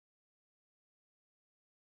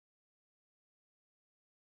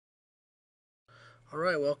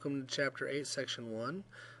Alright, welcome to Chapter 8, Section 1.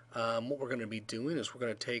 What we're going to be doing is we're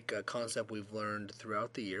going to take a concept we've learned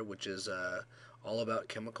throughout the year, which is all about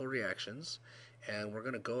chemical reactions, and we're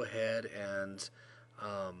going to go ahead and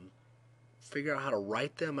figure out how to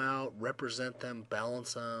write them out, represent them,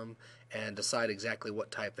 balance them, and decide exactly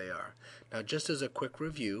what type they are. Now, just as a quick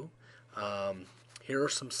review, here are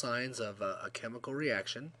some signs of a chemical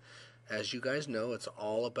reaction. As you guys know, it's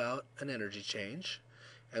all about an energy change.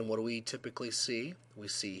 And what do we typically see? We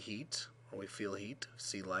see heat, or we feel heat,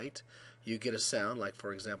 see light. You get a sound, like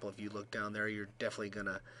for example, if you look down there, you're definitely going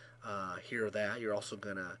to hear that. You're also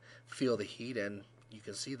going to feel the heat, and you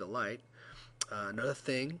can see the light. Another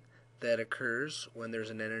thing that occurs when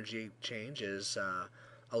there's an energy change is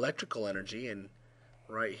electrical energy, and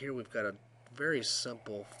right here we've got a very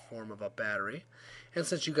simple form of a battery. And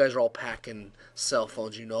since you guys are all packing cell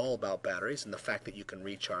phones, you know all about batteries and the fact that you can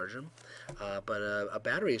recharge them. But a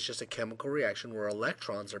battery is just a chemical reaction where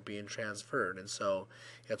electrons are being transferred, and so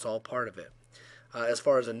it's all part of it. As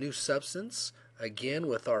far as a new substance, again,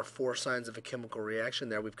 with our four signs of a chemical reaction,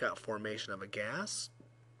 there we've got formation of a gas,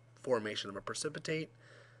 formation of a precipitate,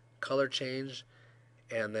 color change,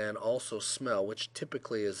 and then also smell, which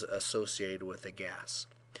typically is associated with a gas.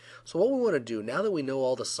 So what we want to do, now that we know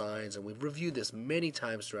all the signs and we've reviewed this many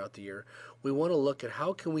times throughout the year, we want to look at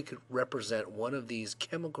how can we could represent one of these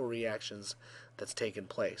chemical reactions that's taken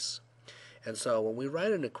place. And so when we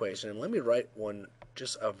write an equation, and let me write one,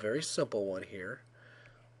 just a very simple one here.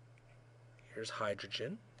 Here's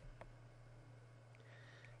hydrogen.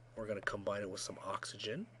 We're going to combine it with some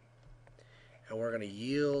oxygen. And we're going to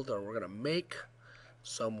yield, or we're going to make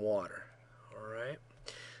some water. All right?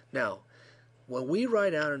 Now, when we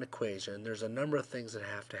write out an equation, there's a number of things that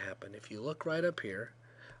have to happen. If you look right up here,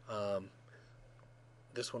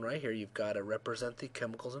 this one right here, you've got to represent the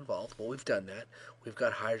chemicals involved. Well, we've done that. We've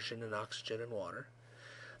got hydrogen and oxygen and water.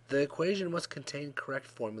 The equation must contain correct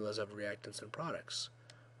formulas of reactants and products.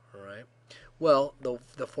 All right. Well,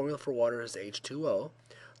 the formula for water is H2O.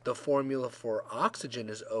 The formula for oxygen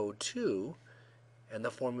is O2. And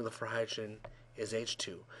the formula for hydrogen is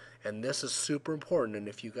H2. And this is super important. And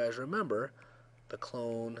if you guys remember, the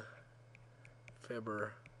clone,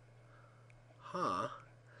 Fibber, Ha,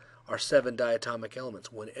 are 7 diatomic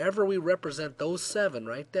elements. Whenever we represent those 7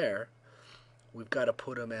 right there, we've got to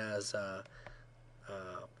put them as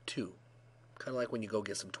 2. Kind of like when you go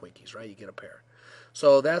get some Twinkies, right? You get a pair.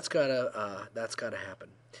 So that's gotta happen.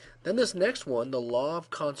 Then this next one, the law of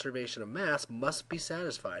conservation of mass, must be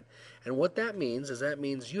satisfied. And what that means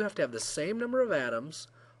is you have to have the same number of atoms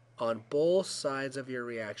on both sides of your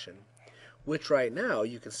reaction, which right now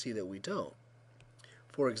you can see that we don't.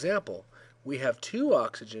 For example, we have 2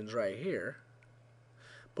 oxygens right here,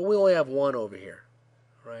 but we only have 1 over here,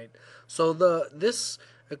 right? So this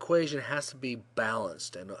equation has to be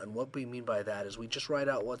balanced, and what we mean by that is we just write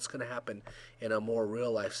out what's going to happen in a more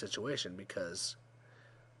real-life situation, because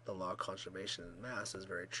the law of conservation of mass is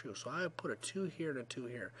very true. So I put a 2 here and a 2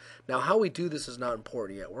 here. Now, how we do this is not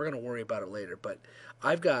important yet. We're going to worry about it later, but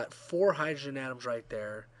I've got 4 hydrogen atoms right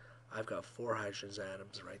there. I've got 4 hydrogen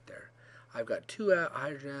atoms right there. I've got 2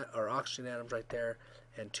 hydrogen or oxygen atoms right there,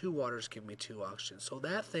 and 2 waters give me 2 oxygen. So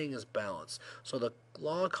that thing is balanced. So the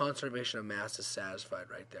law of conservation of mass is satisfied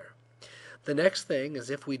right there. The next thing is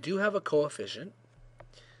if we do have a coefficient,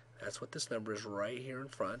 that's what this number is right here in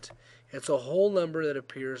front. It's a whole number that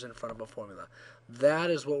appears in front of a formula. That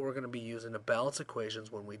is what we're going to be using to balance equations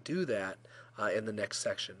when we do that in the next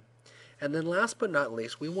section. And then last but not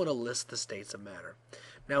least, we want to list the states of matter.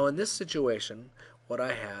 Now in this situation, what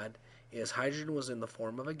I had is hydrogen was in the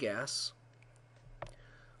form of a gas,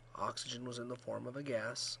 oxygen was in the form of a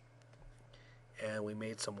gas, and we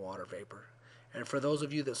made some water vapor. And for those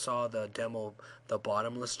of you that saw the demo, the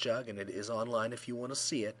bottomless jug, and it is online if you want to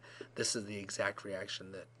see it, this is the exact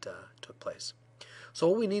reaction that took place. So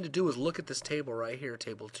what we need to do is look at this table right here,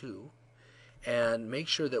 table 2, and make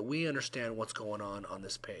sure that we understand what's going on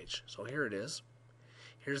this page. So here it is.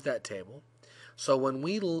 Here's that table. So when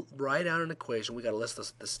we write out an equation, we got to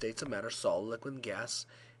list the states of matter, solid, liquid, and gas,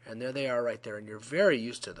 and there they are right there, and you're very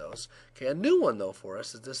used to those. Okay, a new one though for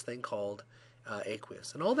us is this thing called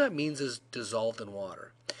aqueous, and all that means is dissolved in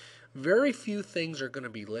water. Very few things are going to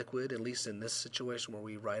be liquid, at least in this situation where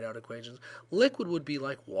we write out equations. Liquid would be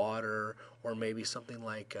like water, or maybe something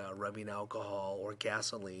like rubbing alcohol or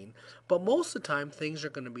gasoline, but most of the time things are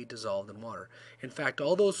going to be dissolved in water. In fact,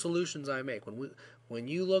 all those solutions I make, when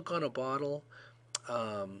you look on a bottle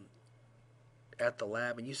at the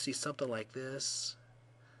lab and you see something like this,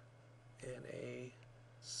 NaCl.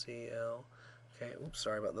 Okay, oops,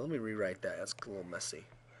 sorry about that. Let me rewrite that. That's a little messy.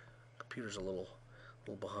 Computer's a little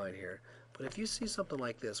a little behind here. But if you see something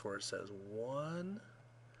like this where it says 1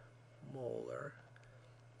 molar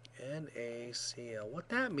NaCl, what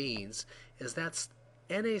that means is that's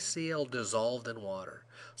NaCl dissolved in water.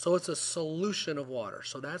 So it's a solution of water.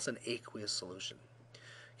 So that's an aqueous solution.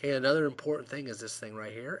 Okay, another important thing is this thing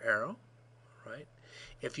right here, arrow, right?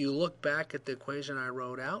 If you look back at the equation I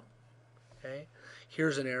wrote out, okay,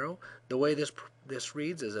 here's an arrow. The way this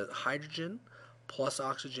reads is that hydrogen plus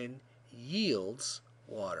oxygen yields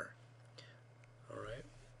water. All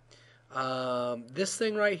right. This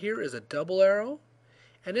thing right here is a double arrow,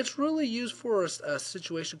 and it's really used for a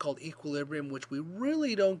situation called equilibrium, which we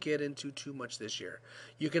really don't get into too much this year.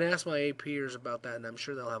 You can ask my APers about that, and I'm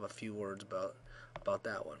sure they'll have a few words about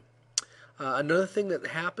that one. Another thing that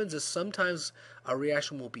happens is sometimes a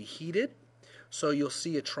reaction will be heated, so you'll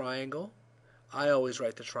see a triangle. I always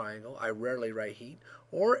write the triangle. I rarely write heat.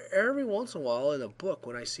 Or every once in a while in a book,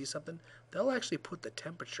 when I see something, they'll actually put the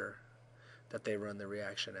temperature that they run the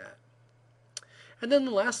reaction at. And then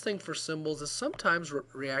the last thing for symbols is sometimes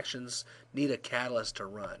reactions need a catalyst to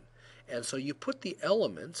run. And so you put the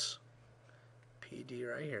elements, Pd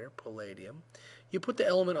right here, palladium, you put the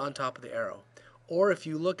element on top of the arrow. Or if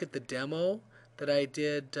you look at the demo that I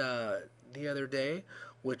did the other day,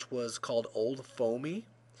 which was called Old Foamy,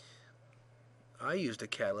 I used a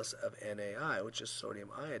catalyst of NaI, which is sodium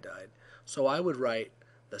iodide. So I would write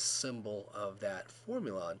the symbol of that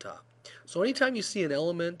formula on top. So anytime you see an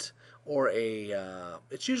element or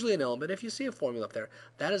it's usually an element, if you see a formula up there,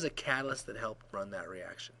 that is a catalyst that helped run that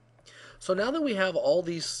reaction. So now that we have all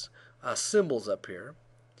these symbols up here,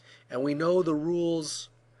 and we know the rules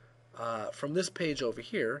from this page over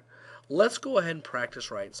here, let's go ahead and practice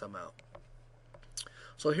writing some out.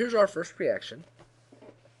 So here's our first reaction.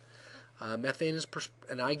 Methane is,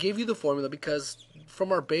 and I gave you the formula because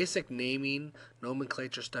from our basic naming,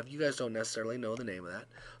 nomenclature stuff, you guys don't necessarily know the name of that.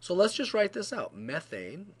 So let's just write this out.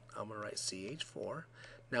 Methane, I'm going to write CH4.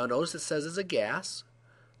 Now notice it says it's a gas,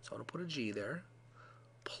 so I'm going to put a G there.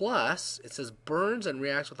 Plus, it says burns and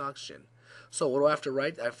reacts with oxygen. So what do I have to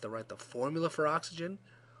write? I have to write the formula for oxygen,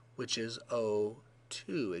 which is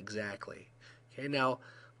O2 exactly. Okay, now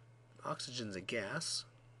oxygen's a gas,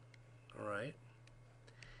 all right?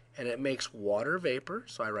 And it makes water vapor,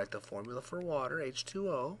 so I write the formula for water,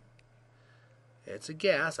 H2O. It's a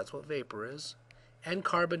gas, that's what vapor is. And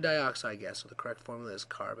carbon dioxide gas, so the correct formula is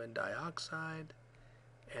carbon dioxide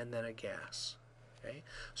and then a gas. Okay,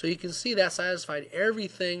 so you can see that satisfied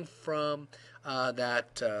everything from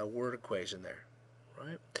that word equation there,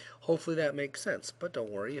 right? Hopefully that makes sense, but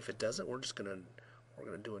don't worry if it doesn't. We're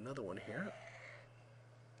gonna do another one here.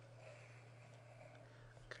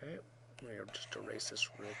 Okay. I'll just erase this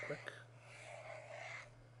real quick.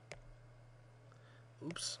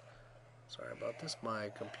 Oops. Sorry about this. My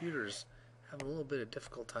computer's having a little bit of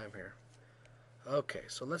difficult time here. Okay,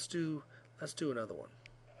 so let's do another one.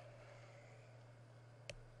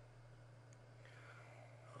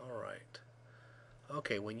 Alright.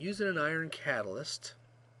 Okay, when using an iron catalyst,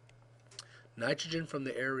 nitrogen from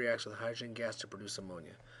the air reacts with hydrogen gas to produce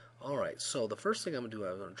ammonia. Alright, so the first thing I'm going to do,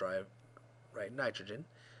 I'm going to write nitrogen.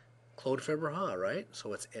 Chlorofibra, right?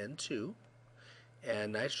 So it's N2.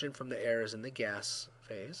 And nitrogen from the air is in the gas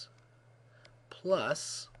phase.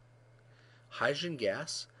 Plus hydrogen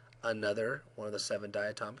gas, another one of the 7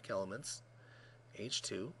 diatomic elements,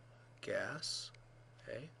 H2, gas.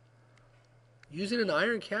 Okay. Using an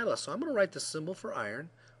iron catalyst, so I'm going to write the symbol for iron,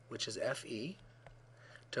 which is Fe,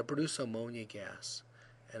 to produce ammonia gas.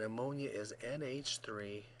 And ammonia is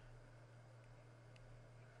NH3,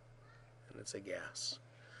 and it's a gas.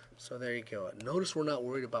 So there you go. Notice we're not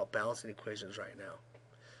worried about balancing equations right now.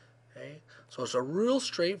 Okay? So it's a real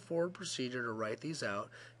straightforward procedure to write these out.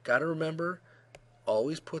 Got to remember,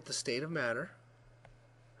 always put the state of matter,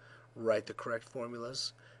 write the correct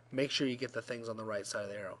formulas, make sure you get the things on the right side of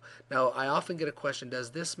the arrow. Now, I often get a question,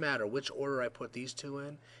 does this matter, which order I put these two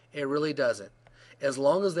in? It really doesn't. As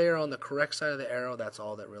long as they are on the correct side of the arrow, that's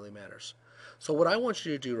all that really matters. So what I want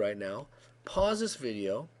you to do right now, pause this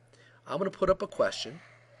video. I'm going to put up a question.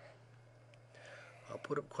 I'll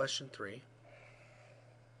put up question 3.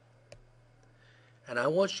 And I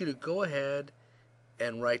want you to go ahead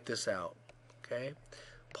and write this out. Okay?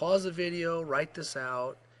 Pause the video, write this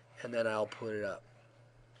out, and then I'll put it up.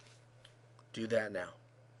 Do that now.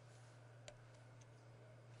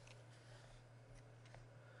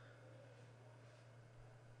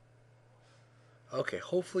 Okay,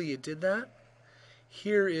 hopefully you did that.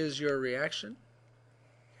 Here is your reaction.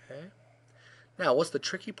 Okay. Now, what's the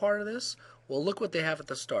tricky part of this? Well, look what they have at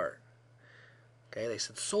the start. Okay, they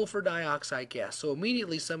said sulfur dioxide gas. So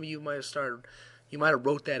immediately some of you might have started, You might have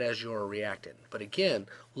wrote that as your reactant. But again,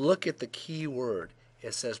 look at the key word.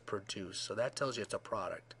 It says produce. So that tells you it's a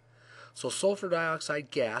product. So sulfur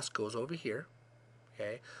dioxide gas goes over here.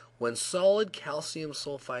 Okay. When solid calcium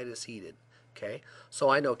sulfide is heated. Okay. So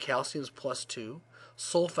I know calcium's +2,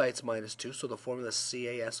 sulfite's -2, so the formula is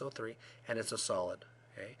CaSO3, and it's a solid.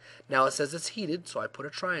 Okay. Now it says it's heated, so I put a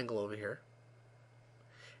triangle over here.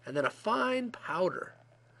 And then a fine powder.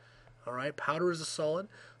 All right, powder is a solid,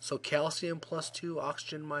 so calcium +2,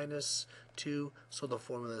 oxygen -2, so the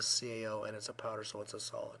formula is CaO, and it's a powder, so it's a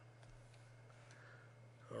solid.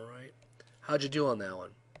 All right, how'd you do on that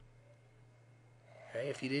one? Okay,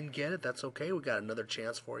 if you didn't get it, that's okay. We got another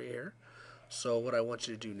chance for you here. So what I want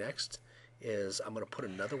you to do next is I'm going to put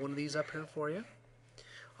another one of these up here for you.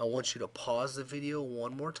 I want you to pause the video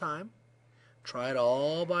one more time. Try it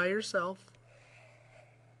all by yourself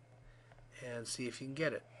and see if you can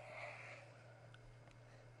get it.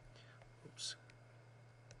 Oops.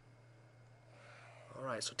 All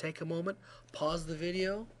right, so take a moment, pause the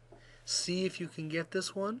video, see if you can get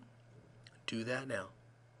this one. Do that now.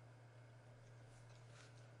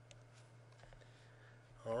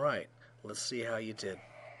 All right, let's see how you did.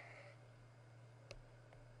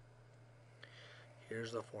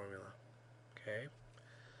 Here's the formula. Okay.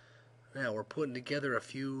 Now we're putting together a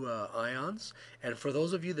few ions, and for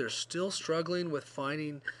those of you that are still struggling with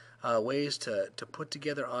finding ways to put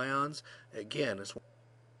together ions, again,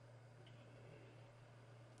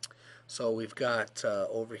 so we've got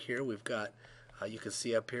over here, we've got, you can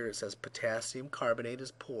see up here it says potassium carbonate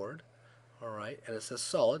is poured, all right, and it says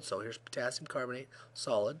solid, so here's potassium carbonate,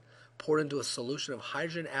 solid, poured into a solution of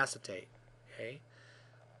hydrogen acetate, okay.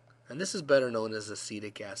 And this is better known as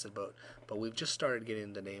acetic acid, but we've just started getting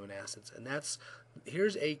into naming acids. And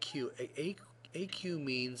here's AQ. AQ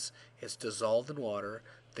means it's dissolved in water.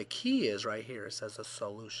 The key is right here. It says a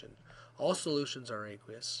solution. All solutions are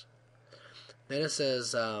aqueous. Then it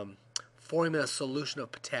says forming a solution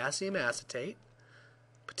of potassium acetate.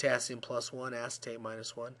 Potassium +1, acetate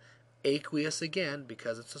 -1. Aqueous again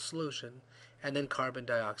because it's a solution. And then carbon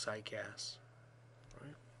dioxide gas.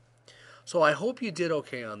 So I hope you did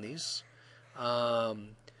okay on these.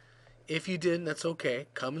 If you didn't, that's okay.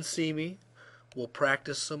 Come and see me. We'll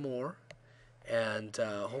practice some more, and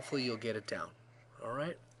hopefully you'll get it down. All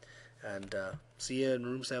right? And see you in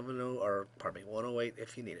room 108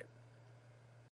 if you need it.